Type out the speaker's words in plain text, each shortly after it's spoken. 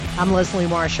I'm Leslie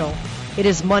Marshall. It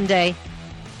is Monday,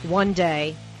 one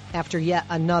day after yet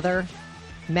another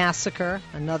massacre,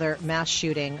 another mass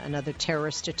shooting, another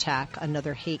terrorist attack,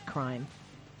 another hate crime,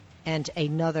 and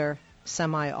another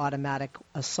semi-automatic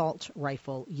assault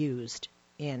rifle used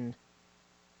in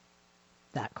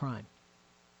that crime.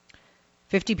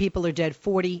 50 people are dead,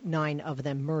 49 of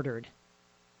them murdered.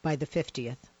 By the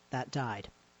 50th, that died.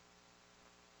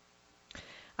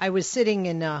 I was sitting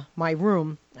in my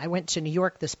room. I went to New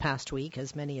York this past week,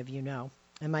 as many of you know.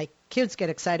 And my kids get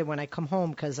excited when I come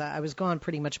home because I was gone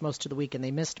pretty much most of the week and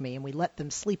they missed me. And we let them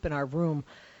sleep in our room,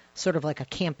 sort of like a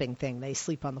camping thing. They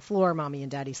sleep on the floor. Mommy and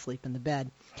Daddy sleep in the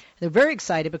bed. They're very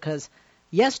excited because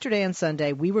yesterday and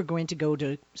Sunday we were going to go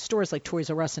to stores like Toys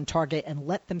R Us and Target and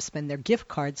let them spend their gift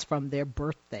cards from their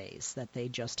birthdays that they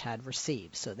just had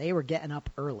received. So they were getting up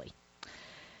early.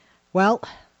 Well,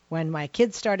 when my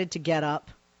kids started to get up,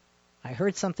 I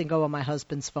heard something go on my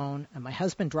husband's phone, and my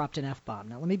husband dropped an F-bomb.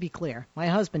 Now, let me be clear. My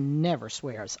husband never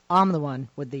swears. I'm the one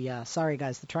with the, sorry,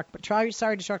 guys, sorry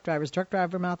to truck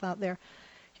driver mouth out there.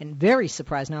 And very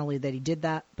surprised not only that he did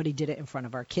that, but he did it in front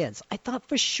of our kids. I thought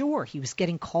for sure he was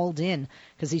getting called in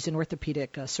because he's an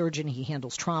orthopedic surgeon. He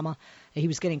handles trauma. He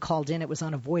was getting called in. It was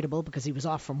unavoidable because he was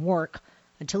off from work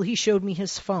until he showed me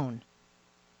his phone,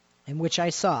 in which I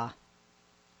saw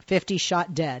 50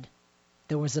 shot dead.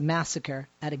 There was a massacre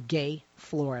at a gay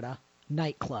Florida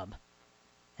nightclub.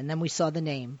 And then we saw the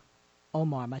name,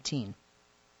 Omar Mateen.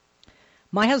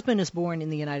 My husband is born in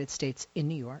the United States in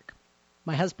New York.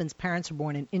 My husband's parents were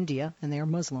born in India, and they are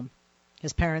Muslim.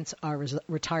 His parents are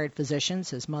retired physicians.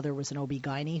 His mother was an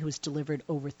OB-GYN who has delivered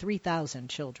over 3,000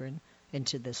 children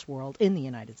into this world in the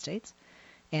United States.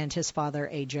 And his father,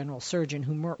 a general surgeon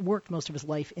who worked most of his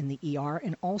life in the ER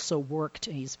and also worked,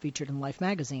 he's featured in Life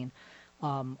magazine,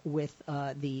 with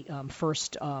the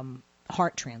first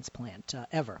heart transplant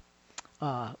ever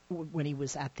when he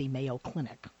was at the Mayo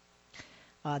Clinic.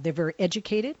 They're very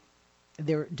educated.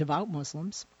 They're devout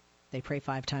Muslims. They pray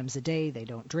 5 times a day. They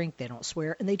don't drink. They don't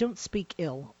swear. And they don't speak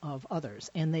ill of others.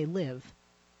 And they live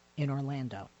in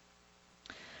Orlando.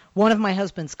 One of my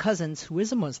husband's cousins, who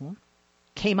is a Muslim,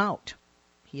 came out.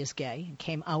 He is gay and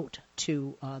came out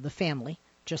to the family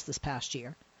just this past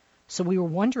year. So we were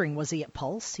wondering, was he at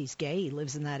Pulse? He's gay. He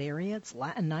lives in that area. It's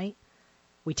Latin night.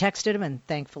 We texted him, and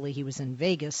thankfully he was in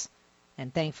Vegas,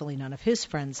 and thankfully none of his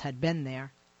friends had been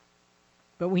there.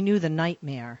 But we knew the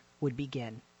nightmare would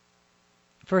begin.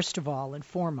 First of all and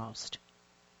foremost,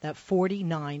 that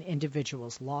 49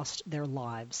 individuals lost their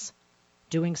lives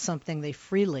doing something they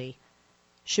freely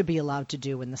should be allowed to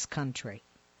do in this country.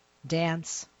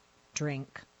 Dance,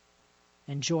 drink,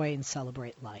 enjoy, and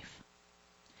celebrate life.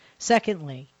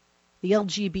 Secondly, the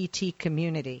LGBT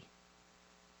community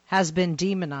has been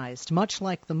demonized, much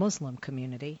like the Muslim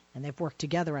community, and they've worked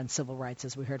together on civil rights,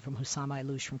 as we heard from Hussam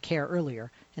Ayloush from CARE earlier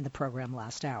in the program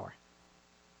last hour.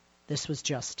 This was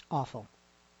just awful.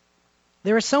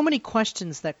 There are so many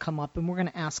questions that come up, and we're going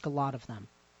to ask a lot of them,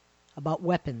 about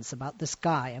weapons, about this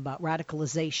guy, about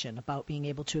radicalization, about being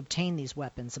able to obtain these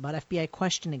weapons, about FBI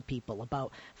questioning people,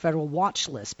 about federal watch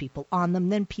lists, people on them,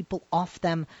 then people off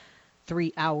them,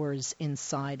 3 hours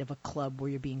inside of a club where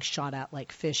you're being shot at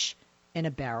like fish in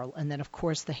a barrel, and then, of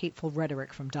course, the hateful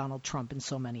rhetoric from Donald Trump and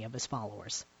so many of his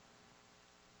followers.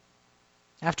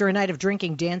 After a night of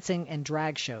drinking, dancing, and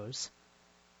drag shows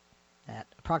at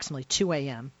approximately 2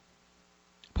 a.m.,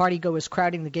 partygoers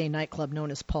crowding the gay nightclub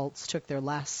known as Pulse took their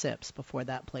last sips before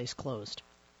that place closed.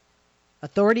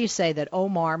 Authorities say that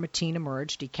Omar Mateen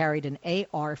emerged. He carried an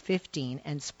AR-15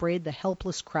 and sprayed the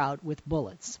helpless crowd with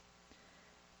bullets.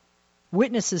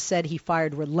 Witnesses said he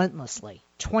fired relentlessly,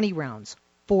 20 rounds,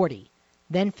 40,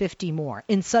 then 50 more.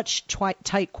 In such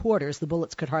tight quarters, the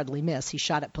bullets could hardly miss. He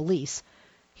shot at police.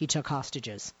 He took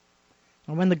hostages.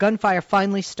 And when the gunfire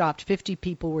finally stopped, 50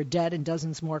 people were dead and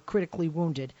dozens more critically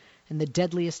wounded in the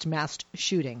deadliest mass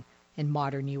shooting in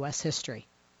modern U.S. history.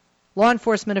 Law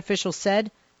enforcement officials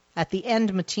said at the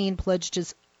end, Mateen pledged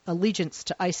his allegiance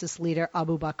to ISIS leader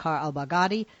Abu Bakr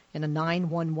al-Baghdadi in a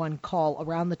 911 call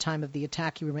around the time of the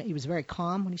attack. He was very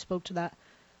calm when he spoke to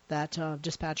that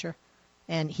dispatcher,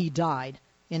 and he died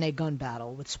in a gun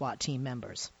battle with SWAT team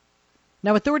members.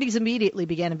 Now, authorities immediately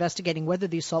began investigating whether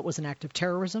the assault was an act of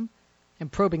terrorism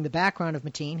and probing the background of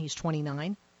Mateen. He's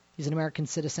 29. He's an American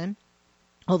citizen.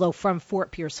 Although from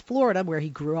Fort Pierce, Florida, where he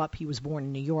grew up, he was born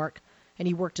in New York, and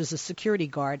he worked as a security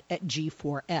guard at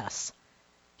G4S.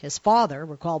 His father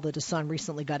recalled that his son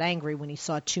recently got angry when he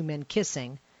saw 2 men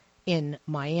kissing in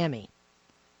Miami.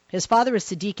 His father is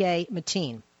Sadiq A.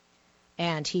 Mateen,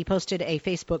 and he posted a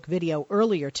Facebook video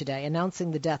earlier today announcing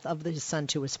the death of his son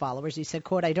to his followers. He said,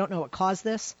 quote, "I don't know what caused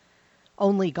this.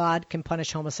 Only God can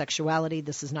punish homosexuality.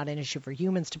 This is not an issue for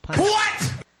humans to punish.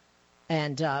 What?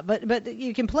 And but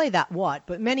you can play that what.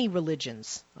 But many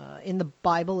religions, in the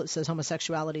Bible, it says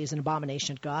homosexuality is an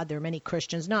abomination to God. There are many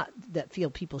Christians, not that feel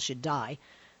people should die,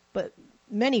 but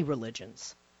many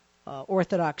religions,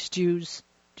 Orthodox Jews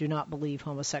do not believe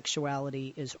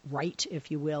homosexuality is right,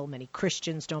 if you will. Many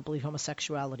Christians don't believe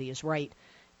homosexuality is right,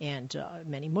 and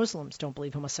many Muslims don't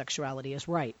believe homosexuality is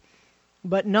right.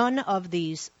 But none of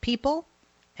these people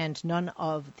and none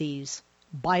of these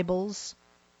Bibles,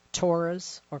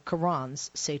 Torahs, or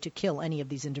Qurans say to kill any of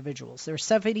these individuals. There are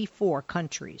 74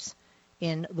 countries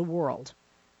in the world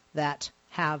that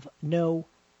have no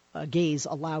gays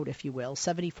allowed, if you will.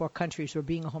 74 countries where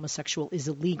being a homosexual is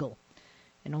illegal,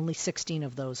 and only 16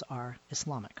 of those are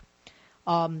Islamic.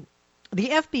 The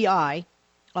FBI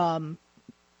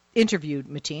interviewed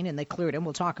Mateen, and they cleared him.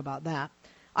 We'll talk about that.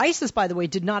 ISIS, by the way,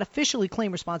 did not officially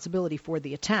claim responsibility for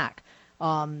the attack.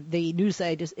 The news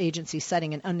agency,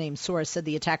 citing an unnamed source, said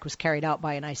the attack was carried out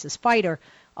by an ISIS fighter,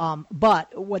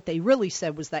 but what they really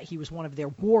said was that he was one of their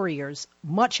warriors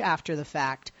much after the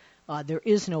fact. There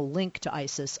is no link to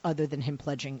ISIS other than him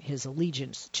pledging his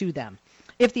allegiance to them.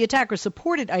 If the attacker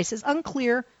supported ISIS,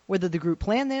 unclear whether the group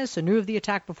planned this or knew of the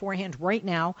attack beforehand. Right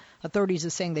now, authorities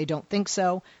are saying they don't think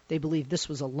so. They believe this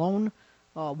was a lone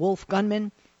wolf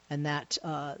gunman, and that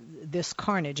this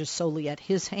carnage is solely at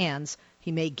his hands.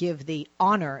 He may give the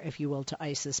honor, if you will, to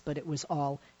ISIS, but it was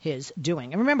all his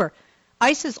doing. And remember,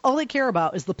 ISIS, all they care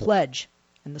about is the pledge,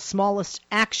 and the smallest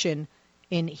action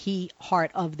in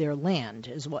heart of their land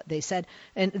is what they said.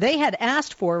 And they had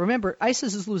asked for, remember,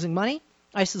 ISIS is losing money,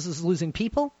 ISIS is losing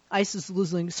people, ISIS is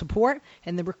losing support,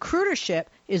 and the recruitership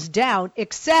is down,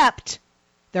 except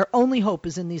their only hope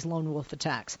is in these lone wolf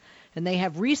attacks. And they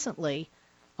have recently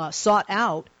sought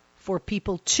out for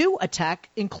people to attack,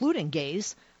 including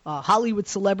gays, Hollywood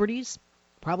celebrities,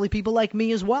 probably people like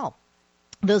me as well.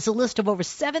 There's a list of over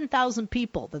 7,000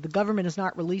 people that the government is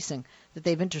not releasing that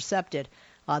they've intercepted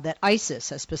that ISIS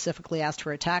has specifically asked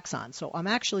for attacks on. So I'm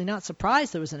actually not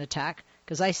surprised there was an attack,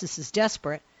 because ISIS is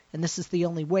desperate, and this is the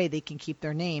only way they can keep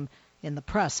their name in the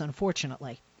press,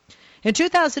 unfortunately. In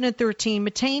 2013,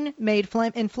 Mateen made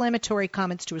inflammatory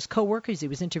comments to his coworkers. He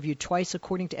was interviewed twice,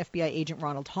 according to FBI agent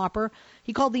Ronald Hopper.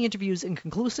 He called the interviews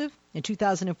inconclusive. In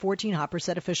 2014, Hopper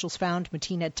said officials found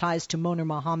Mateen had ties to Moner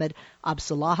Mohammed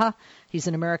Absalah. He's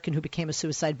an American who became a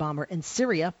suicide bomber in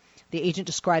Syria. The agent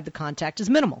described the contact as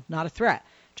minimal, not a threat.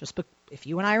 Just if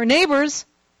you and I are neighbors,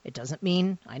 it doesn't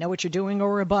mean I know what you're doing or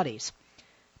we're buddies.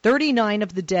 39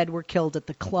 of the dead were killed at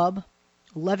the club.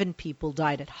 11 people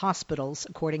died at hospitals,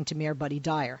 according to Mayor Buddy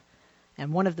Dyer.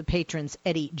 And one of the patrons,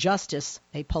 Eddie Justice,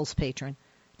 a Pulse patron,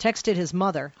 texted his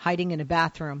mother, hiding in a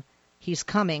bathroom, "He's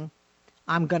coming,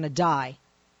 I'm going to die."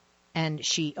 And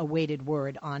she awaited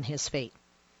word on his fate.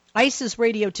 ISIS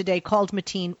Radio Today called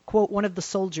Mateen, quote, one of the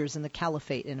soldiers in the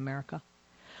caliphate in America.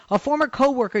 A former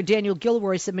co-worker, Daniel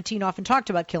Gilroy, said Mateen often talked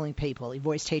about killing people. He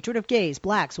voiced hatred of gays,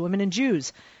 blacks, women, and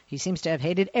Jews. He seems to have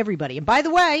hated everybody. And by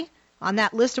the way, on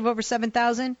that list of over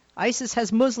 7,000, ISIS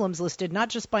has Muslims listed, not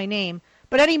just by name,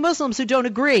 but any Muslims who don't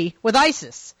agree with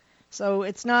ISIS. So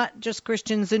it's not just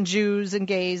Christians and Jews and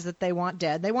gays that they want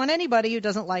dead. They want anybody who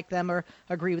doesn't like them or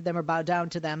agree with them or bow down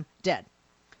to them dead.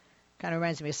 Kind of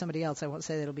reminds me of somebody else. I won't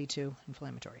say that it'll be too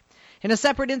inflammatory. In a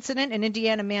separate incident, an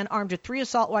Indiana man armed with 3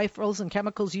 assault rifles and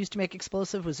chemicals used to make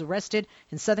explosives was arrested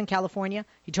in Southern California.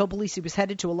 He told police he was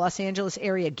headed to a Los Angeles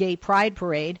area gay pride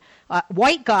parade.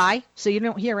 White guy, so you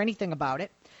don't hear anything about it.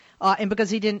 And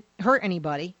because he didn't hurt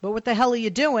anybody. But what the hell are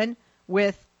you doing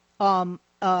with an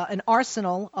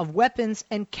arsenal of weapons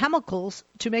and chemicals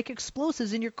to make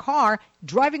explosives in your car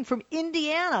driving from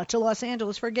Indiana to Los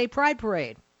Angeles for a gay pride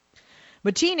parade?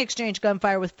 Mateen exchanged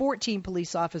gunfire with 14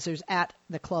 police officers at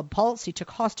the Club Pulse. He took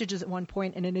hostages at one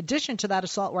point, and in addition to that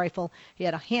assault rifle, he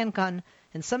had a handgun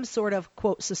and some sort of,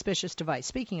 quote, suspicious device.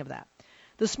 Speaking of that,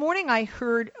 this morning I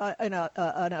heard an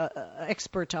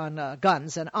expert on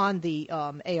guns and on the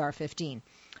AR-15,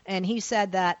 and he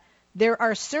said that there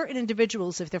are certain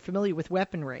individuals, if they're familiar with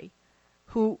weaponry,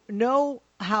 who know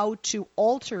how to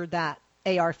alter that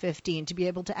AR-15 to be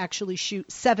able to actually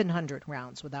shoot 700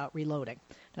 rounds without reloading.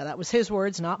 Now, that was his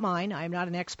words, not mine. I'm not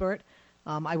an expert.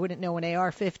 I wouldn't know an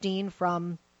AR-15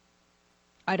 from,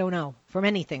 I don't know, from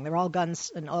anything. They're all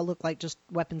guns and all look like just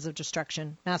weapons of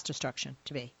destruction, mass destruction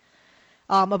to me.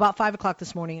 About 5 o'clock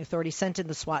this morning, authorities sent in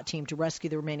the SWAT team to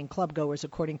rescue the remaining clubgoers,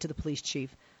 according to the police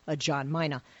chief, John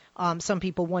Mina. Some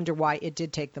people wonder why it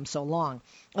did take them so long.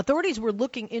 Authorities were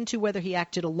looking into whether he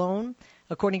acted alone.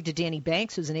 According to Danny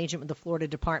Banks, who's an agent with the Florida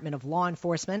Department of Law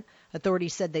Enforcement,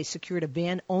 authorities said they secured a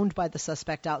van owned by the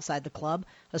suspect outside the club.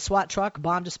 A SWAT truck,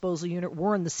 bomb disposal unit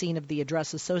were on the scene of the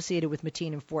address associated with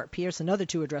Mateen and Fort Pierce, and other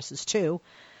two addresses too.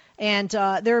 And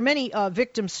there are many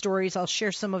victim stories. I'll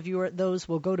share some of those.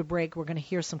 We'll go to break. We're going to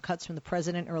hear some cuts from the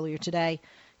president earlier today.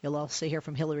 You'll also hear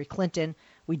from Hillary Clinton.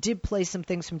 We did play some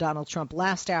things from Donald Trump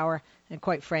last hour, and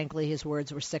quite frankly, his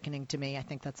words were sickening to me. I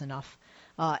think that's enough.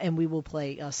 And we will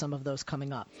play some of those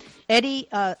coming up.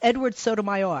 Edward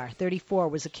Sotomayor, 34,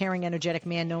 was a caring, energetic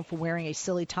man known for wearing a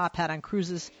silly top hat on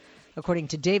cruises. According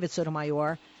to David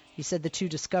Sotomayor, he said the two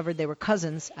discovered they were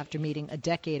cousins after meeting a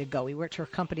decade ago. He worked for a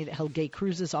company that held gay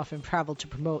cruises, often traveled to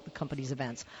promote the company's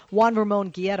events. Juan Ramon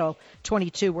Guerrero,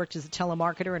 22, worked as a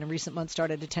telemarketer and in recent months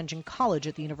started attending college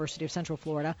at the University of Central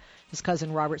Florida. His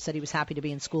cousin Robert said he was happy to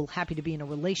be in school, happy to be in a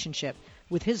relationship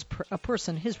with a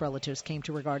person his relatives came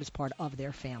to regard as part of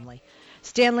their family.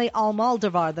 Stanley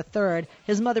Almodovar, III,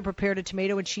 his mother prepared a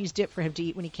tomato and cheese dip for him to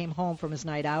eat when he came home from his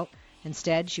night out.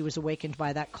 Instead, she was awakened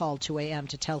by that call 2 a.m.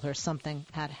 to tell her something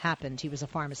had happened. He was a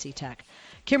pharmacy tech.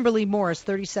 Kimberly Morris,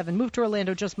 37, moved to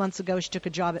Orlando just months ago. She took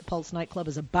a job at Pulse nightclub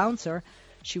as a bouncer.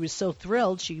 She was so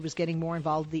thrilled she was getting more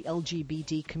involved with the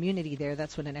LGBT community there.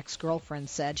 That's what an ex-girlfriend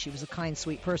said. She was a kind,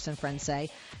 sweet person, friends say.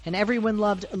 And everyone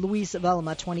loved Luis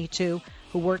Velma, 22,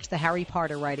 who worked the Harry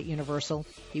Potter ride at Universal.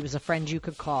 He was a friend you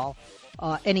could call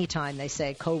anytime, they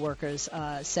say. Co-workers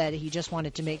said he just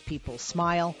wanted to make people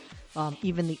smile.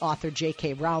 Even the author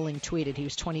J.K. Rowling tweeted he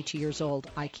was 22 years old.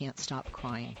 I can't stop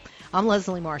crying. I'm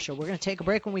Leslie Marshall. We're going to take a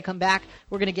break. When we come back,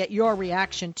 we're going to get your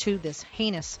reaction to this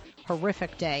heinous,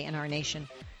 horrific day in our nation,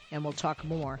 and we'll talk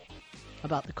more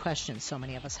about the questions so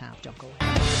many of us have. Don't go away.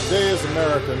 Today, as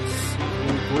Americans,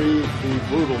 we grieve the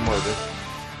brutal murder,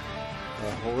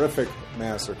 a horrific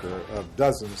massacre of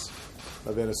dozens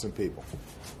of innocent people.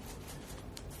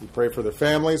 We pray for their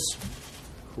families,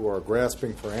 who are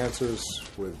grasping for answers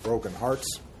with broken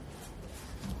hearts.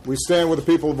 We stand with the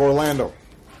people of Orlando,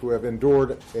 who have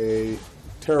endured a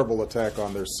terrible attack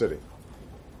on their city.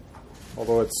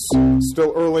 Although it's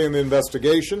still early in the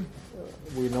investigation,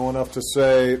 we know enough to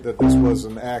say that this was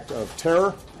an act of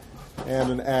terror and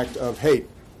an act of hate.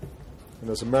 And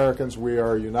as Americans, we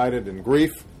are united in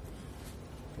grief,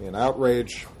 in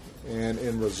outrage, and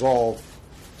in resolve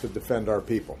to defend our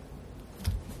people.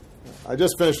 I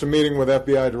just finished a meeting with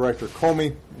FBI Director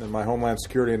Comey and my Homeland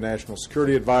Security and National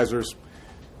Security advisors.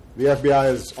 The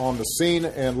FBI is on the scene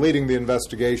and leading the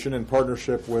investigation in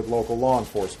partnership with local law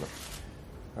enforcement.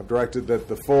 I've directed that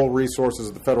the full resources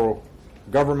of the federal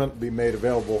government be made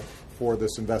available for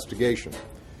this investigation.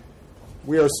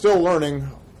 We are still learning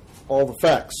all the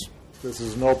facts. This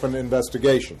is an open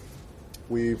investigation.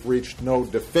 We've reached no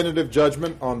definitive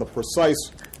judgment on the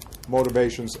precise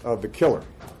motivations of the killer.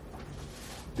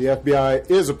 The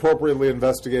FBI is appropriately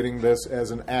investigating this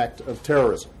as an act of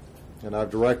terrorism, and I've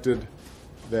directed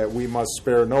that we must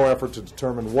spare no effort to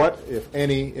determine what, if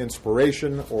any,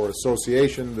 inspiration or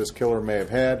association this killer may have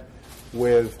had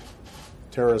with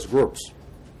terrorist groups.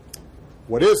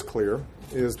 What is clear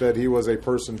is that he was a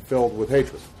person filled with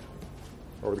hatred.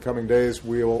 Over the coming days,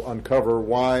 we will uncover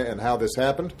why and how this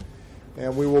happened,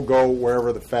 and we will go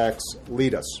wherever the facts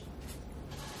lead us.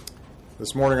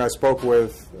 This morning I spoke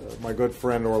with my good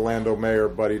friend Orlando Mayor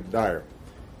Buddy Dyer,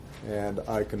 and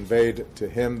I conveyed to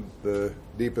him the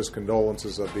deepest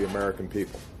condolences of the American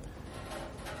people.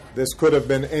 This could have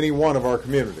been any one of our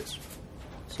communities.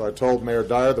 So I told Mayor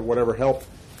Dyer that whatever help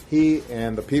he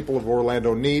and the people of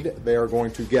Orlando need, they are going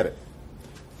to get it.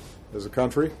 As a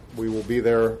country, we will be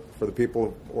there for the people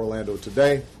of Orlando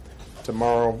today,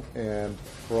 tomorrow, and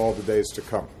for all the days to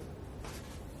come.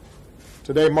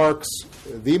 Today marks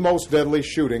the most deadly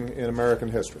shooting in American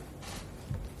history.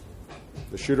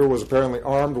 The shooter was apparently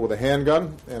armed with a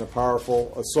handgun and a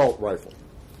powerful assault rifle.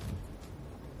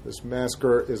 This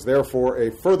massacre is therefore a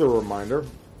further reminder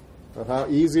of how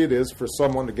easy it is for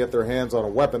someone to get their hands on a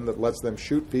weapon that lets them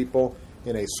shoot people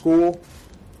in a school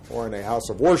or in a house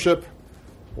of worship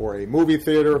or a movie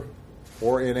theater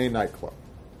or in a nightclub.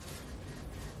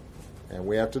 And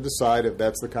we have to decide if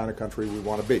that's the kind of country we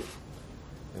want to be.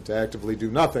 And to actively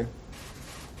do nothing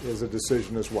is a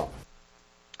decision as well.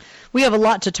 We have a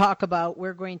lot to talk about.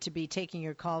 We're going to be taking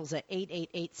your calls at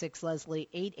 888-6-LESLIE,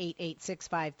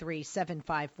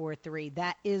 888-653-7543.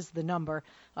 That is the number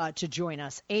to join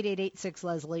us,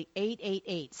 888-6-LESLIE,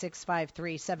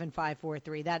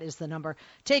 888-653-7543. That is the number.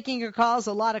 Taking your calls,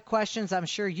 a lot of questions. I'm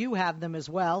sure you have them as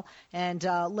well. And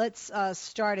let's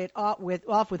start it off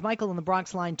with Michael in the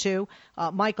Bronx line 2.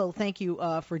 Michael, thank you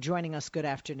for joining us. Good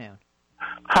afternoon.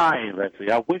 Hi,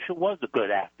 Leslie. I wish it was a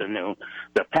good afternoon.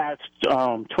 The past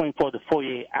 24 to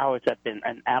 48 hours have been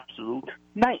an absolute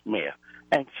nightmare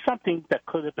and something that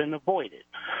could have been avoided.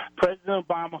 President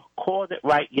Obama called it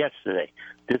right yesterday.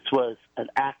 This was an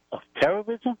act of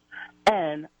terrorism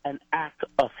and an act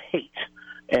of hate.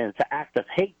 And it's an act of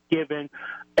hate given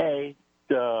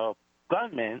the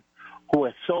gunman who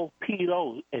is so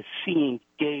pedo is seeing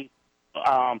gay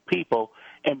people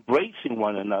embracing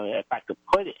one another, if I could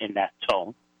put it in that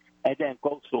tone, and then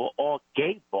goes to an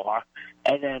all-gay bar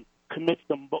and then commits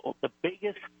the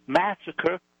biggest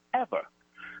massacre ever.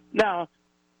 Now,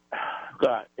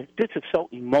 God, this is so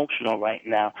emotional right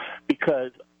now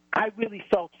because I really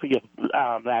felt for your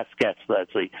last guest,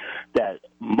 Leslie, that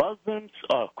Muslims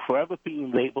are forever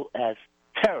being labeled as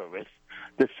terrorists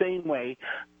the same way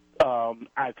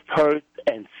I've heard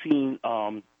and seen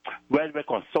rhetoric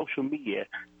on social media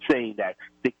saying that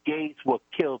the gays were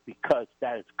killed because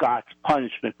that is God's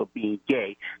punishment for being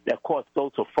gay. That, of course,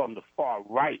 those are from the far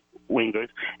right wingers.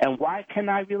 And why can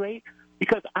I relate?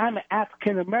 Because I'm an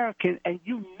African-American, and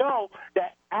you know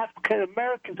that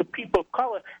African-Americans and people of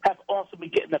color have also been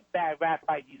getting a bad rap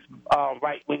by these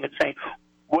right-wingers saying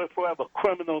we're forever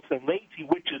criminals and lazy,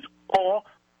 which is all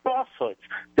falsehoods.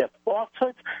 They're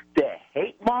falsehoods, they're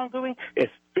hate-mongering,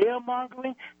 it's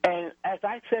fear-mongering, and as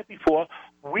I said before,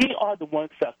 we are the ones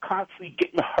that are constantly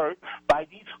getting hurt by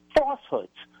these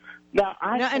falsehoods. Now,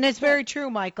 and it's very true,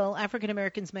 Michael. African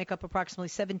Americans make up approximately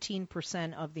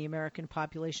 17% of the American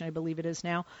population, I believe it is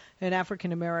now, and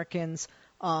African Americans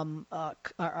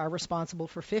are responsible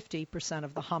for 50%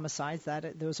 of the homicides.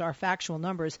 Those are factual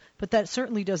numbers, but that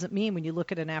certainly doesn't mean when you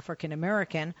look at an African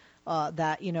American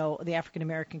that the African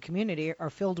American community are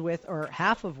filled with, or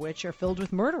half of which are filled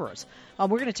with murderers. We're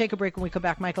going to take a break. When we come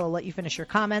back, Michael, I'll let you finish your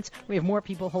comments. We have more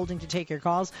people holding to take your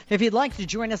calls. If you'd like to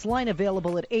join us, line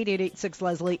available at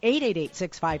 888-6-LESLIE,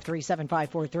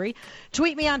 888-653-7543.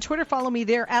 Tweet me on Twitter. Follow me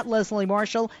there at Leslie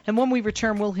Marshall. And when we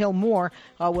return, we'll hear more.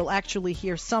 We'll actually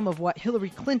hear some of what Hillary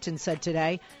Clinton said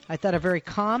today. I thought a very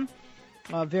calm,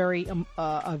 a very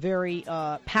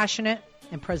passionate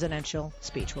and presidential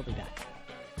speech. We'll be back.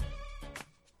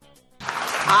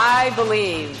 I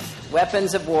believe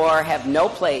weapons of war have no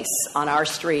place on our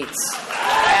streets.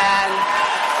 And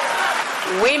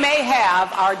we may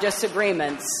have our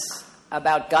disagreements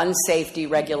about gun safety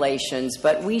regulations,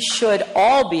 but we should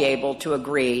all be able to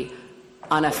agree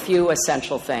on a few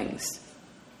essential things.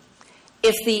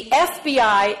 If the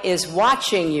FBI is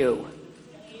watching you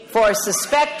for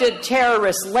suspected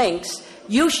terrorist links,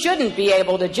 you shouldn't be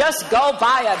able to just go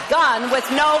buy a gun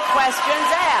with no questions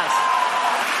asked.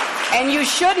 And you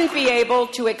shouldn't be able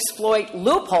to exploit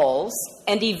loopholes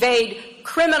and evade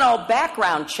criminal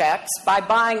background checks by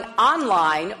buying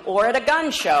online or at a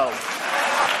gun show.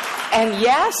 And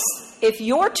yes, if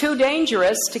you're too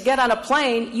dangerous to get on a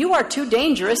plane, you are too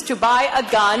dangerous to buy a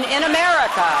gun in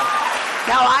America.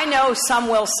 Now, I know some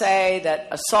will say that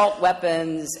assault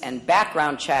weapons and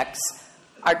background checks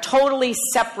are totally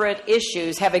separate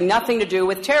issues having nothing to do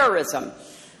with terrorism.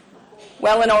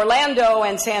 Well, in Orlando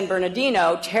and San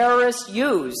Bernardino, terrorists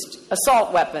used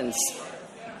assault weapons,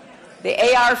 the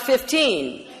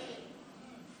AR-15,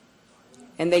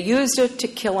 and they used it to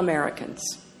kill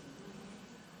Americans.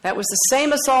 That was the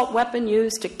same assault weapon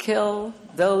used to kill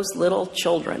those little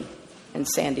children in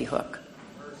Sandy Hook.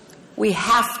 We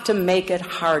have to make it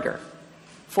harder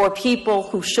for people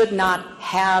who should not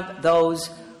have those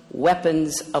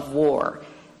weapons of war.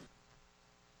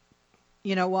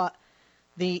 You know what?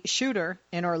 The shooter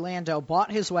in Orlando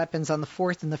bought his weapons on the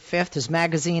 4th and the 5th, his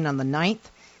magazine on the 9th,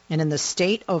 and in the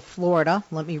state of Florida,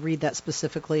 let me read that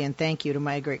specifically, and thank you to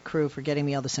my great crew for getting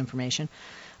me all this information.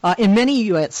 In many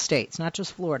U.S. states, not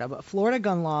just Florida, but Florida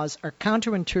gun laws are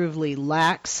counterintuitively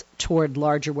lax toward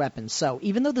larger weapons. So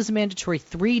even though there's a mandatory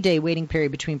 3-day waiting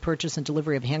period between purchase and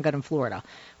delivery of a handgun in Florida,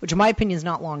 which in my opinion is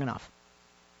not long enough,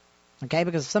 okay,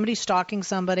 because if somebody's stalking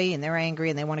somebody and they're angry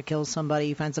and they want to kill somebody,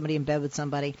 you find somebody in bed with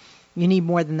somebody, you need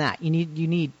more than that. You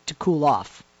need to cool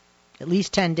off, at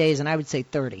least 10 days, and I would say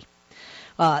 30.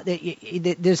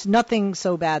 There's nothing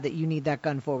so bad that you need that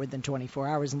gun for within 24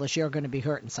 hours unless you're going to be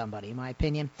hurting somebody, in my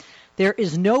opinion. There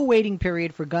is no waiting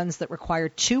period for guns that require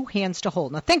 2 hands to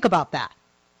hold. Now think about that.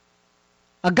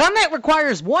 A gun that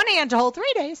requires 1 hand to hold,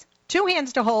 3 days, 2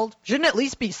 hands to hold, shouldn't at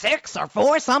least be 6 or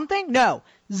 4 something? No,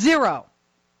 0.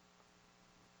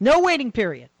 No waiting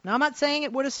period. Now I'm not saying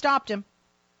it would have stopped him,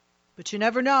 but you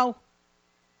never know.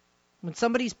 When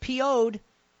somebody's PO'd,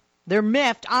 they're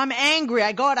miffed. I'm angry.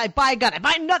 I go out, I buy a gun. I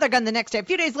buy another gun the next day. A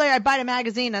few days later, I buy a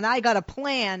magazine, and I got a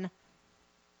plan.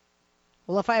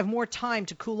 Well, if I have more time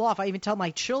to cool off, I even tell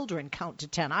my children count to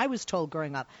 10. I was told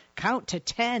growing up, count to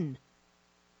 10.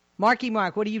 Marky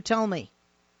Mark, what do you tell me?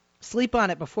 Sleep on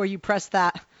it before you press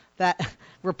that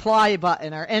reply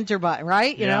button or enter button,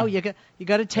 right? You know, you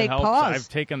got to take pause. I've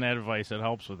taken that advice. It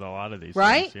helps with a lot of these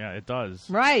things. Yeah, it does.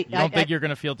 Right. You don't think you're going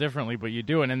to feel differently, but you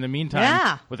do. And in the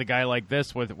meantime, with a guy like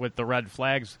this, with the red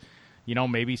flags,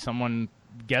 maybe someone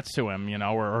gets to him,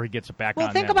 or he gets it back on that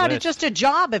list. Well, think about it, just a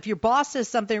job. If your boss says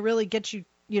something that really gets you,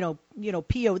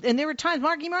 PO'd. And there were times,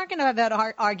 Mark and I have had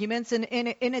arguments, and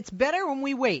it's better when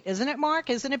we wait. Isn't it,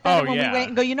 Mark? Isn't it better when we wait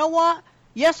and go, you know what?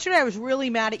 Yesterday I was really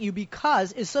mad at you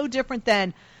because it's so different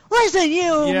than, listen, you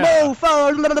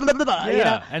mofo, blah, blah, blah,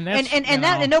 blah,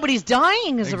 and nobody's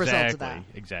dying as a result of that.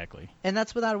 Exactly. And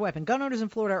that's without a weapon. Gun owners in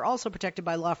Florida are also protected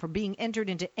by law from being entered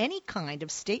into any kind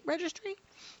of state registry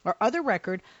or other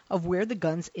record of where the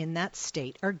guns in that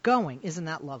state are going. Isn't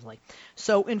that lovely?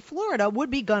 So in Florida,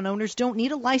 would-be gun owners don't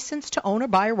need a license to own or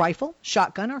buy a rifle,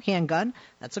 shotgun, or handgun.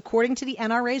 That's according to the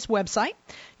NRA's website.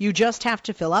 You just have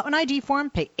to fill out an ID form,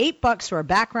 pay $8 for a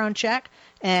background check,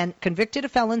 and convicted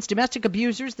felons, domestic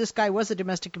abusers. This guy was a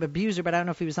domestic abuser, but I don't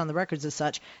know if he was on the records as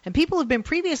such. And people who have been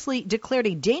previously declared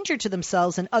a danger to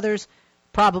themselves and others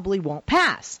probably won't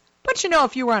pass. But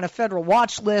if you were on a federal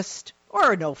watch list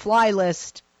or a no-fly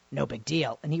list, no big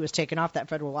deal. And he was taken off that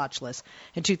federal watch list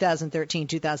in 2013,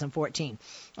 2014.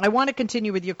 I want to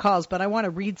continue with your calls, but I want to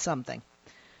read something.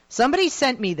 Somebody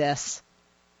sent me this,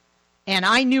 and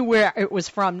I knew where it was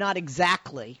from, not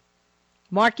exactly.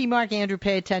 Mark, Andrew,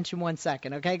 pay attention 1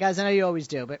 second, okay, guys? I know you always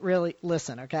do, but really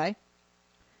listen, okay?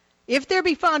 If there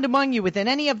be found among you within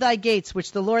any of thy gates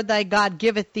which the Lord thy God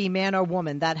giveth thee, man or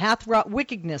woman, that hath wrought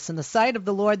wickedness in the sight of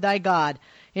the Lord thy God,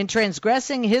 in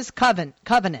transgressing his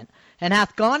covenant, and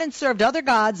hath gone and served other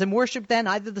gods, and worshipped then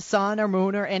either the sun or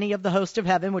moon or any of the host of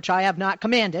heaven, which I have not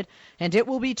commanded, and it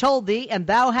will be told thee, and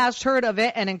thou hast heard of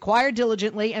it, and inquired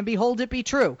diligently, and behold, it be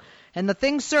true. And the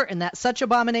thing certain that such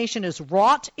abomination is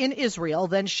wrought in Israel,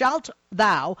 then shalt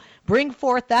thou bring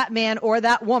forth that man or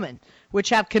that woman, which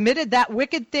have committed that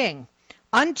wicked thing,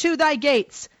 unto thy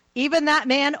gates, even that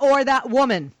man or that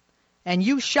woman, and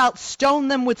you shalt stone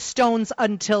them with stones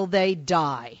until they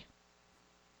die.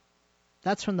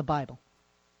 That's from the Bible,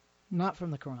 not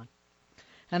from the Quran.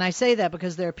 And I say that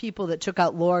because there are people that took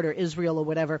out Lord or Israel or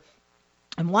whatever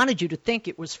and wanted you to think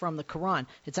it was from the Quran.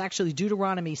 It's actually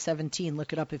Deuteronomy 17.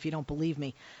 Look it up if you don't believe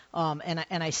me. And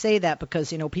I say that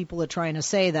because, people are trying to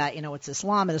say that, it's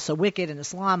Islam and it's so wicked and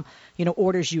Islam,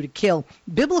 orders you to kill.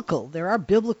 Biblical. There are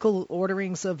biblical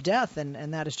orderings of death,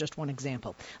 and that is just one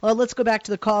example. Let's go back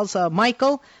to the calls.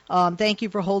 Michael, thank you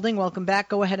for holding. Welcome back.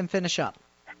 Go ahead and finish up.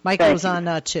 Michael is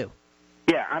on 2.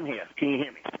 Yeah, I'm here. Can you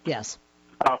hear me? Yes.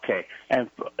 Okay, and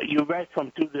you read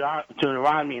from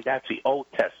Deuteronomy, and that's the Old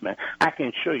Testament. I can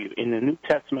assure you, in the New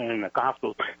Testament and the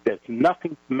Gospels, there's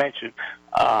nothing mentioned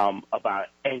about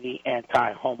any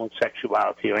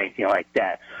anti-homosexuality or anything like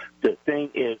that. The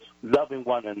thing is loving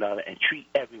one another and treat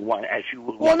everyone as you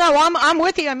would. Well, no, I'm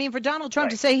with you. I mean, for Donald Trump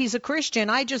to say he's a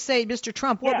Christian, I just say, Mr.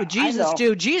 Trump, what would Jesus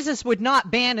do? Jesus would not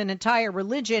ban an entire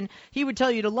religion. He would tell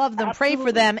you to love them, pray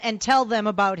for them, and tell them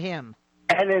about him.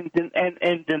 And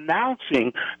in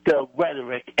denouncing the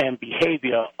rhetoric and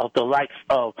behavior of the likes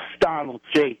of Donald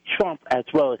J. Trump as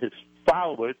well as his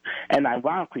followers, and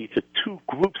ironically the two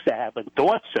groups that have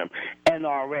endorsed him,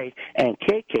 NRA and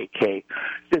KKK,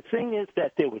 the thing is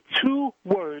that there were two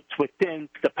words within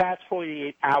the past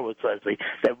 48 hours, Leslie,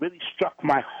 that really struck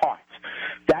my heart.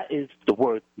 That is the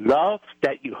word love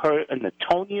that you heard in the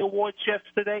Tony Awards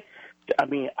yesterday. I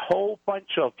mean, a whole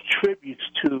bunch of tributes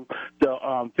to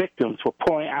the victims were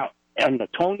pouring out on the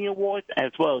Tony Awards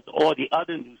as well as all the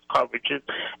other news coverages.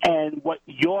 And what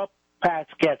your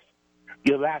last guest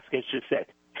just said,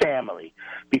 family.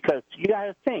 Because you got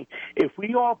to think, if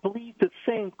we all bleed the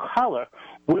same color,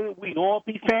 wouldn't we all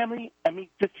be family? I mean,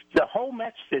 the whole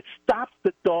message is stop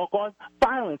the doggone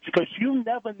violence, because you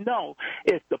never know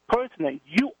if the person that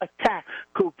you attack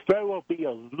could very well be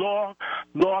a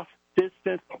long-lost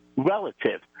distant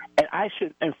relative. And I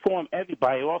should inform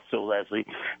everybody also, Leslie,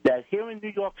 that here in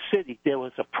New York City, there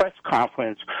was a press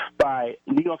conference by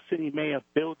New York City Mayor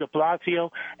Bill de Blasio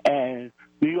and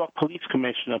New York Police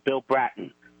Commissioner Bill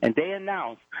Bratton. And they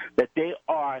announced that they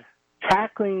are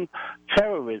tackling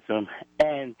terrorism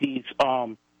and these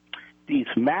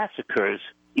massacres,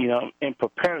 in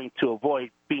preparing to avoid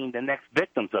being the next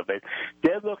victims of it.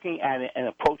 They're looking at it and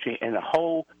approaching it in a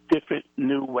whole different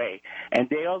new way. And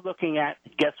they are looking at,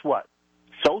 guess what?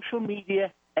 Social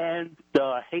media and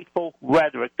the hateful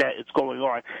rhetoric that is going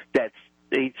on, that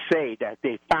they say that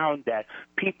they found that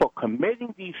people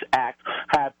committing these acts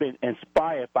have been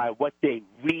inspired by what they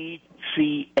read,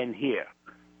 see, and hear.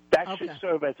 That should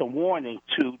serve as a warning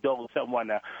to those that want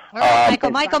to. All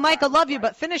right, Michael, love you,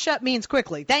 but finish up means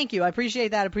quickly. Thank you. I appreciate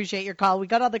that. I appreciate your call. We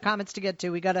got other comments to get to.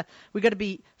 We got to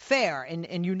be fair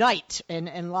and unite and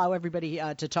allow everybody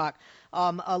to talk.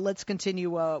 Let's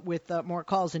continue with more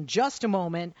calls in just a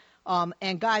moment.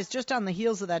 And guys, just on the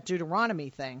heels of that Deuteronomy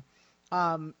thing,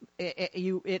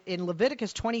 in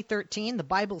Leviticus 20:13, the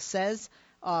Bible says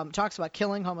talks about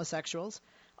killing homosexuals.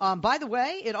 By the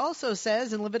way, it also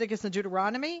says in Leviticus and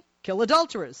Deuteronomy, kill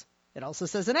adulterers. It also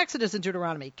says in Exodus and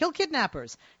Deuteronomy, kill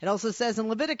kidnappers. It also says in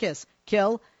Leviticus,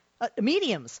 kill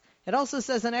mediums. It also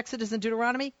says in Exodus and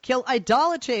Deuteronomy, kill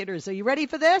idolatrators. Are you ready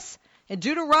for this? In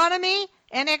Deuteronomy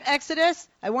and Exodus,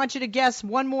 I want you to guess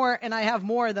one more, and I have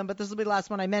more of them, but this will be the last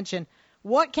one I mention.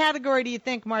 What category do you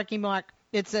think, Marky Mark,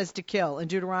 it says to kill in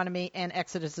Deuteronomy and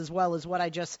Exodus, as well as what I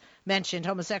just mentioned,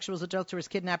 homosexuals, adulterers,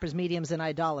 kidnappers, mediums, and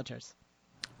idolaters?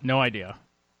 No idea.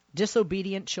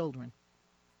 Disobedient children.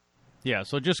 Yeah,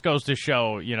 so it just goes to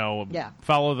show,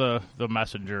 follow the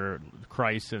messenger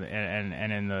Christ, and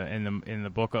in the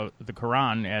book of the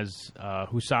Quran, as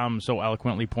Hussam so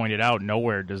eloquently pointed out,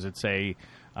 nowhere does it say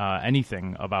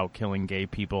anything about killing gay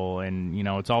people, and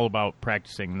it's all about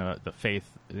practicing the faith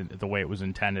the way it was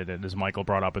intended. And as Michael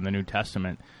brought up in the New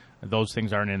Testament, those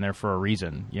things aren't in there for a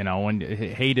reason, And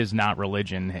hate is not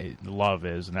religion; love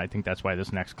is, and I think that's why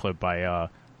this next clip by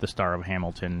the star of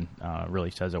Hamilton really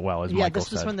says it well, as Michael said. Yeah,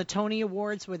 this was from the Tony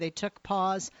Awards where they took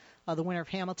pause. The winner of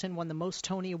Hamilton won the most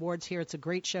Tony Awards here. It's a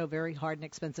great show, very hard and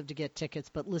expensive to get tickets,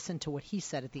 but listen to what he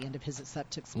said at the end of his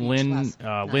acceptance speech.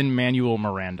 Lin-Manuel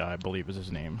Miranda, I believe is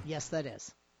his name. Yes, that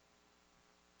is.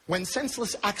 When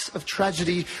senseless acts of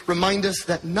tragedy remind us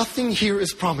that nothing here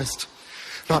is promised,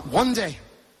 not one day.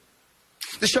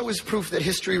 The show is proof that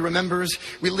history remembers.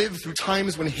 We live through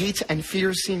times when hate and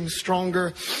fear seem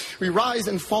stronger. We rise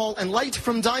and fall and light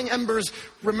from dying embers,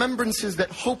 remembrances that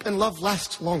hope and love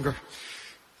last longer.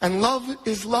 And love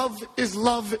is love is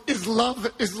love is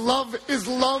love is love is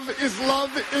love is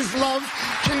love is love,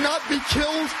 cannot be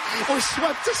killed or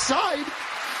swept aside.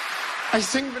 I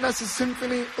sing Vanessa's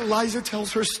symphony, Eliza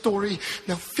tells her story.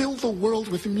 Now fill the world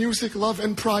with music, love,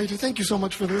 and pride. Thank you so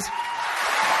much for this.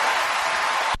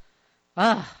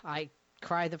 I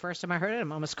cried the first time I heard it.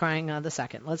 I'm almost crying the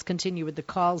second. Let's continue with the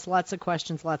calls. Lots of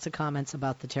questions, lots of comments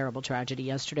about the terrible tragedy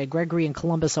yesterday. Gregory in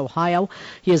Columbus, Ohio.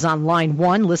 He is on line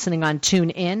 1, listening on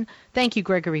TuneIn. Thank you,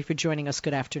 Gregory, for joining us.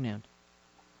 Good afternoon.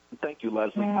 Thank you,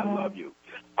 Leslie. I love you.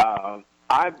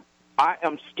 I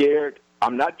am scared.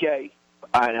 I'm not gay,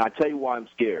 and I tell you why I'm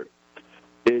scared.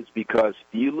 Is because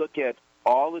you look at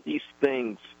all of these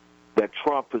things that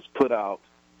Trump has put out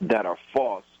that are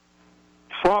false.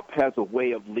 Trump has a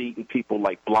way of leading people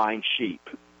like blind sheep.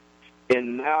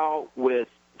 And now with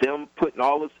them putting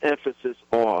all this emphasis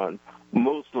on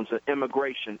Muslims and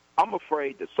immigration, I'm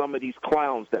afraid that some of these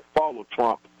clowns that follow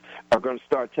Trump are going to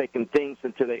start taking things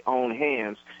into their own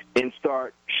hands and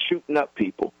start shooting up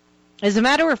people. As a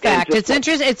matter of fact, it's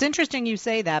interesting you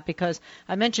say that, because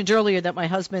I mentioned earlier that my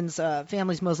husband's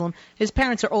family's Muslim. His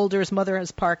parents are older. His mother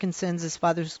has Parkinson's. His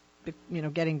father's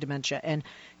getting dementia, and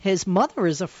his mother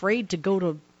is afraid to go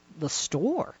to the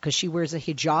store because she wears a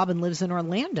hijab and lives in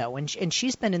Orlando, and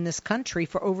she's been in this country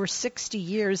for over 60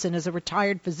 years and is a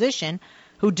retired physician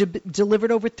who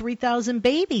delivered over 3,000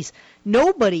 babies.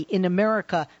 Nobody in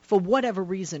America, for whatever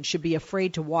reason, should be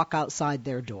afraid to walk outside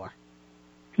their door.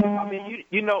 I mean,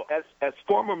 as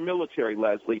former military,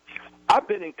 Leslie, I've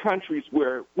been in countries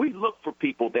where we look for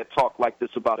people that talk like this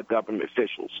about government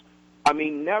officials. I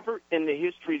mean, never in the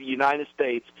history of the United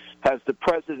States has the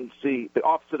presidency, the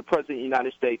office of the President of the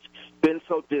United States, been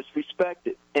so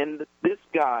disrespected. And this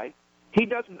guy, he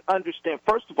doesn't understand.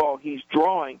 First of all, he's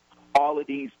drawing all of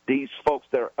these folks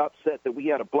that are upset that we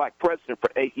had a black president for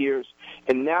 8 years,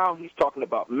 and now he's talking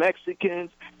about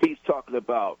Mexicans, he's talking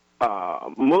about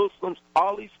Muslims,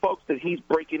 all these folks that he's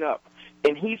breaking up.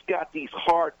 And he's got these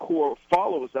hardcore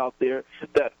followers out there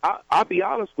that, I'll be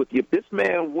honest with you, if this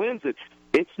man wins it,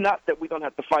 it's not that we're going to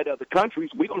have to fight other countries.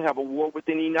 We're going to have a war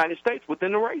within the United States,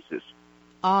 within the races.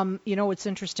 It's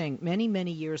interesting. Many,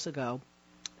 many years ago,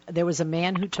 there was a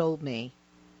man who told me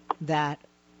that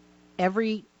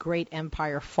every great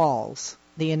empire falls.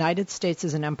 The United States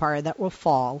is an empire that will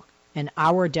fall, and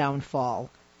our downfall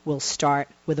will start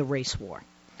with a race war.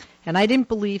 And I didn't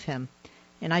believe him,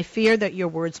 and I fear that your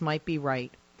words might be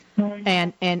right.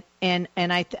 And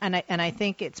I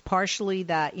think it's partially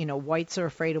that whites are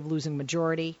afraid of losing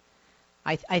majority.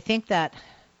 I think that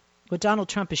what Donald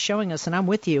Trump is showing us, and I'm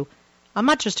with you, I'm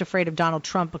not just afraid of Donald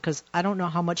Trump because I don't know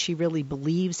how much he really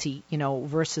believes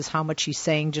versus how much he's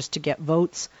saying just to get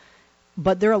votes.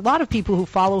 But there are a lot of people who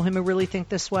follow him who really think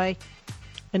this way.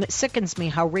 And it sickens me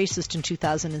how racist in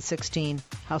 2016,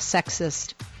 how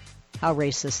sexist, how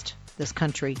racist this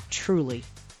country truly,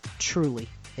 truly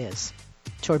is.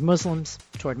 Toward Muslims,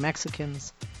 toward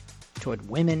Mexicans, toward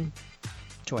women,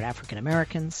 toward African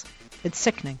Americans. It's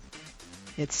sickening.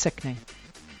 It's sickening.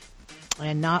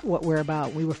 And not what we're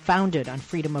about. We were founded on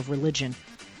freedom of religion.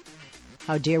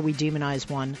 How dare we demonize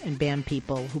one and ban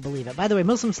people who believe it? By the way,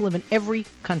 Muslims live in every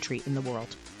country in the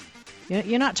world.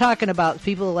 You're not talking about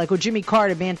people like, Jimmy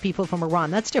Carter banned people from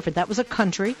Iran. That's different. That was a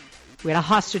country. We had a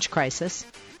hostage crisis.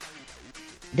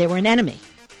 They were an enemy.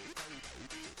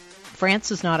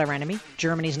 France is not our enemy.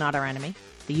 Germany's not our enemy.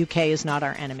 The UK is not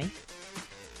our enemy.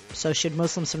 So should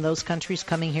Muslims from those countries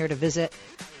coming here to visit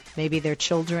maybe their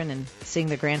children and seeing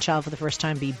their grandchild for the first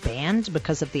time be banned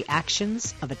because of the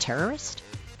actions of a terrorist?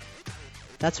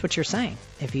 That's what you're saying,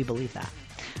 if you believe that.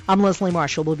 I'm Leslie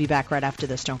Marshall. We'll be back right after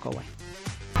this. Don't go away.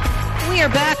 We are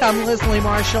back. I'm Leslie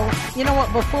Marshall. You know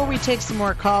what? Before we take some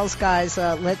more calls, guys,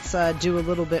 let's do a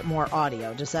little bit more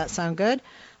audio. Does that sound good?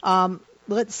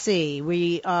 Let's see.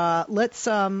 Let's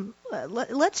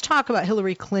talk about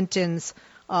Hillary Clinton's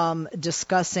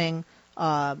discussing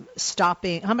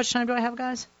stopping. How much time do I have,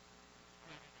 guys?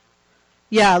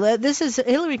 Yeah, this is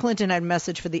Hillary Clinton had a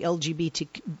message for the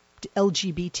LGBT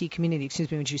community. Excuse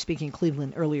me, when she was speaking in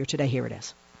Cleveland earlier today. Here it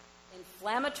is.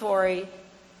 Inflammatory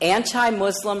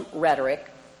anti-Muslim rhetoric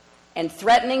and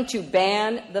threatening to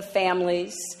ban the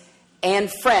families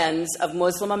and friends of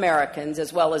Muslim Americans,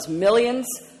 as well as millions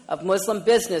of Muslim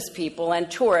business people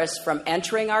and tourists from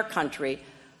entering our country,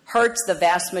 hurts the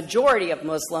vast majority of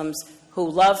Muslims who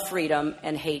love freedom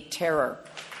and hate terror.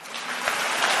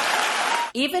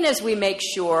 Even as we make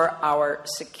sure our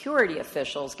security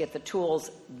officials get the tools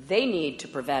they need to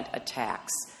prevent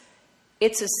attacks,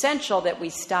 it's essential that we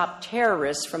stop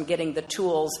terrorists from getting the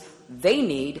tools they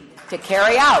need to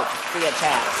carry out the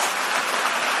attacks.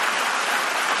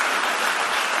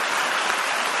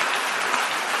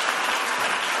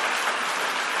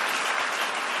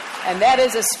 And that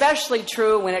is especially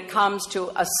true when it comes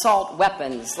to assault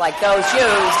weapons like those used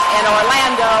in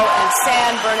Orlando and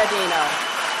San Bernardino.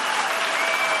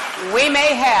 We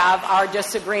may have our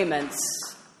disagreements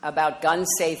about gun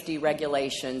safety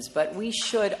regulations, but we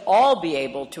should all be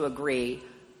able to agree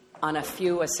on a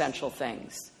few essential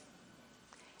things.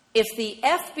 If the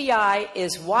FBI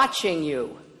is watching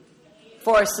you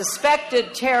for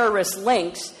suspected terrorist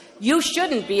links, you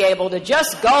shouldn't be able to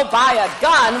just go buy a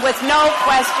gun with no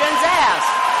questions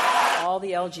asked. All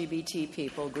the LGBT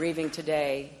people grieving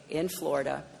today in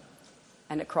Florida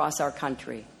and across our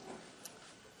country,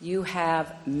 you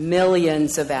have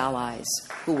millions of allies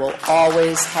who will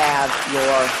always have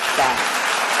your back.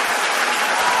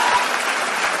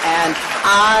 And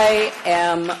I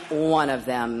am one of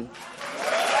them.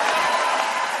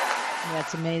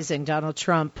 That's amazing. Donald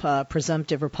Trump,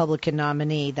 presumptive Republican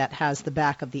nominee that has the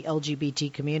back of the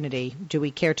LGBT community. Do we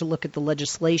care to look at the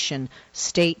legislation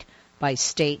state by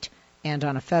state and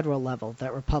on a federal level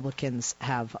that Republicans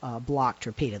have blocked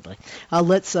repeatedly?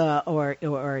 Denied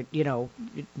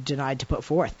to put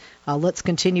forth. Let's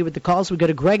continue with the calls. We go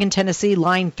to Greg in Tennessee,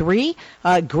 line 3.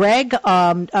 Greg,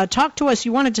 talk to us.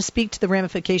 You wanted to speak to the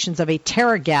ramifications of a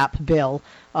terror gap bill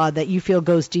that you feel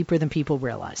goes deeper than people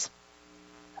realize.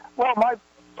 Well,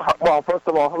 first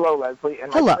of all, hello, Leslie.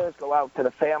 And hello. My prayers go out to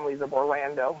the families of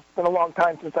Orlando. It's been a long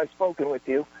time since I've spoken with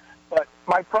you. But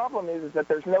my problem is that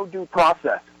there's no due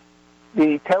process.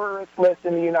 The terrorist list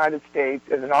in the United States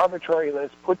is an arbitrary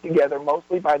list put together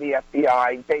mostly by the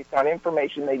FBI based on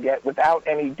information they get without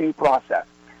any due process.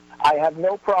 I have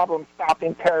no problem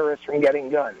stopping terrorists from getting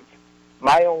guns.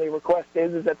 My only request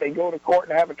is that they go to court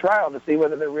and have a trial to see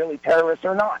whether they're really terrorists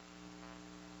or not.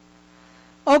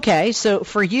 Okay, so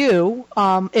for you,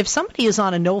 if somebody is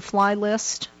on a no-fly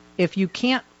list, if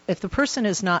the person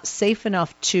is not safe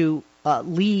enough to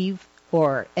leave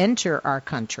or enter our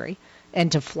country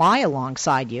and to fly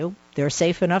alongside you, they're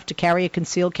safe enough to carry a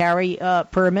concealed carry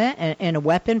permit and a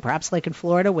weapon, perhaps like in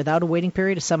Florida, without a waiting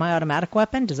period, a semi-automatic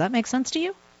weapon. Does that make sense to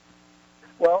you?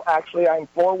 Well, actually, I'm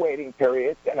for waiting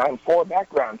periods, and I'm for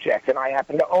background checks, and I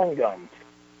happen to own guns.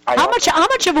 How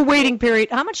much of a waiting period,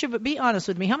 be honest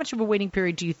with me, how much of a waiting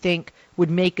period do you think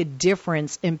would make a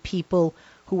difference in people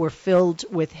who are filled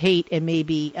with hate and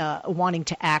maybe wanting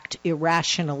to act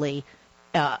irrationally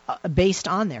based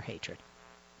on their hatred?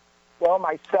 Well,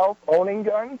 myself owning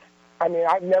guns,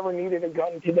 I've never needed a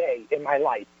gun today in my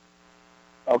life.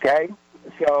 Okay?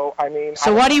 So,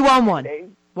 So why do you own one?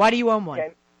 Why do you own one?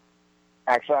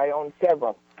 Actually, I own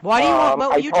several. Why do you own?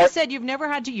 Well, you just said you've never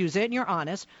had to use it, and you're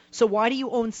honest. So why do you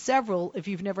own several if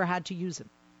you've never had to use them?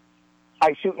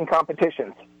 I shoot in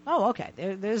competitions. Oh, okay.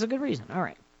 There's a good reason. All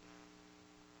right.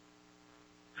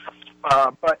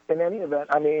 But in any event,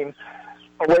 I mean,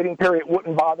 a waiting period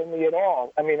wouldn't bother me at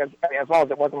all. I mean, as long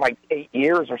as it wasn't like 8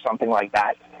 years or something like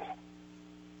that.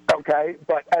 Okay?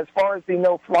 But as far as the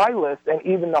no-fly list and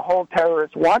even the whole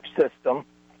terrorist watch system,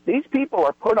 these people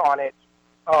are put on it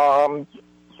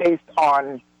based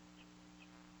on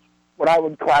what I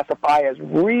would classify as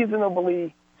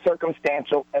reasonably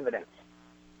circumstantial evidence.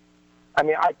 I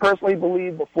mean, I personally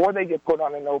believe before they get put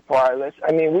on a no-fly list,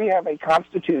 I mean, we have a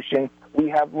constitution, we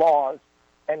have laws,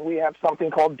 and we have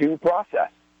something called due process.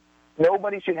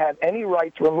 Nobody should have any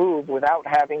rights removed without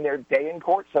having their day in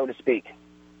court, so to speak.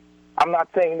 I'm not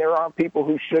saying there aren't people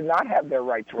who should not have their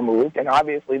rights removed, and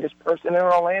obviously this person in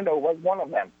Orlando was one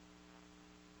of them.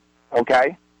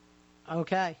 Okay?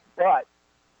 Okay. But,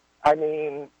 I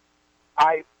mean,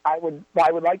 I would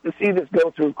like to see this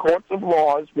go through courts of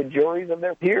laws with juries of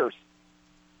their peers,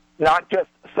 not just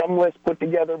some list put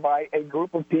together by a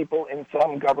group of people in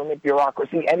some government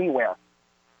bureaucracy anywhere.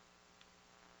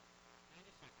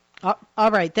 All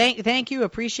right. Thank you.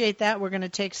 Appreciate that. We're going to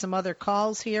take some other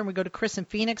calls here. We go to Chris in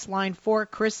Phoenix, line 4.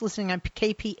 Chris, listening on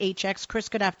KPHX. Chris,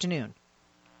 good afternoon.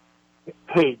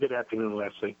 Hey, good afternoon,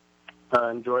 Leslie.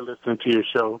 Enjoy listening to your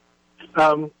show.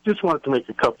 Just wanted to make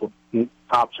a couple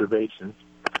observations.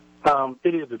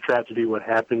 It is a tragedy what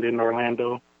happened in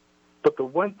Orlando, but the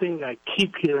one thing I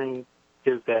keep hearing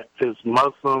is that he's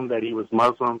Muslim, that he was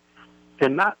Muslim,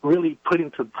 and not really putting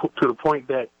to the point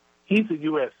that he's a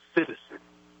U.S. citizen.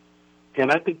 And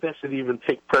I think that should even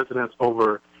take precedence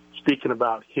over speaking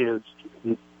about his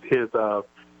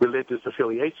religious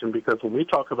affiliation, because when we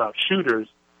talk about shooters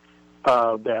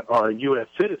that are U.S.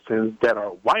 citizens that are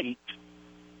white,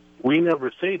 we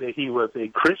never say that he was a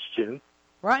Christian.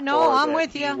 Right? No, I'm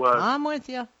with you. I'm with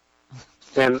you.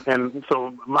 And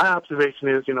so my observation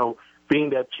is, being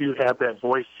that you have that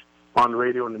voice on the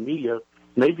radio and the media,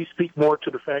 maybe speak more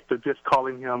to the fact of just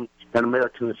calling him an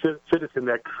American citizen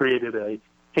that created a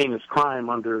heinous crime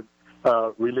under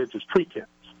religious pretense,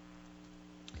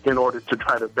 in order to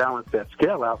try to balance that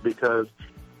scale out, because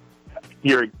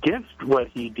you're against what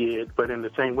he did, but in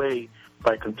the same way,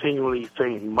 by continually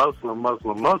saying Muslim,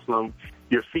 Muslim, Muslim,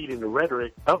 you're feeding the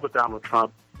rhetoric of a Donald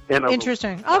Trump.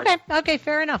 Interesting. Okay,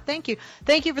 fair enough. Thank you.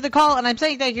 Thank you for the call, and I'm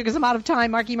saying thank you because I'm out of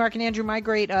time. Marky Mark and Andrew, my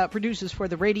great producers for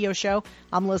the radio show.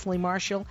 I'm Leslie Marshall.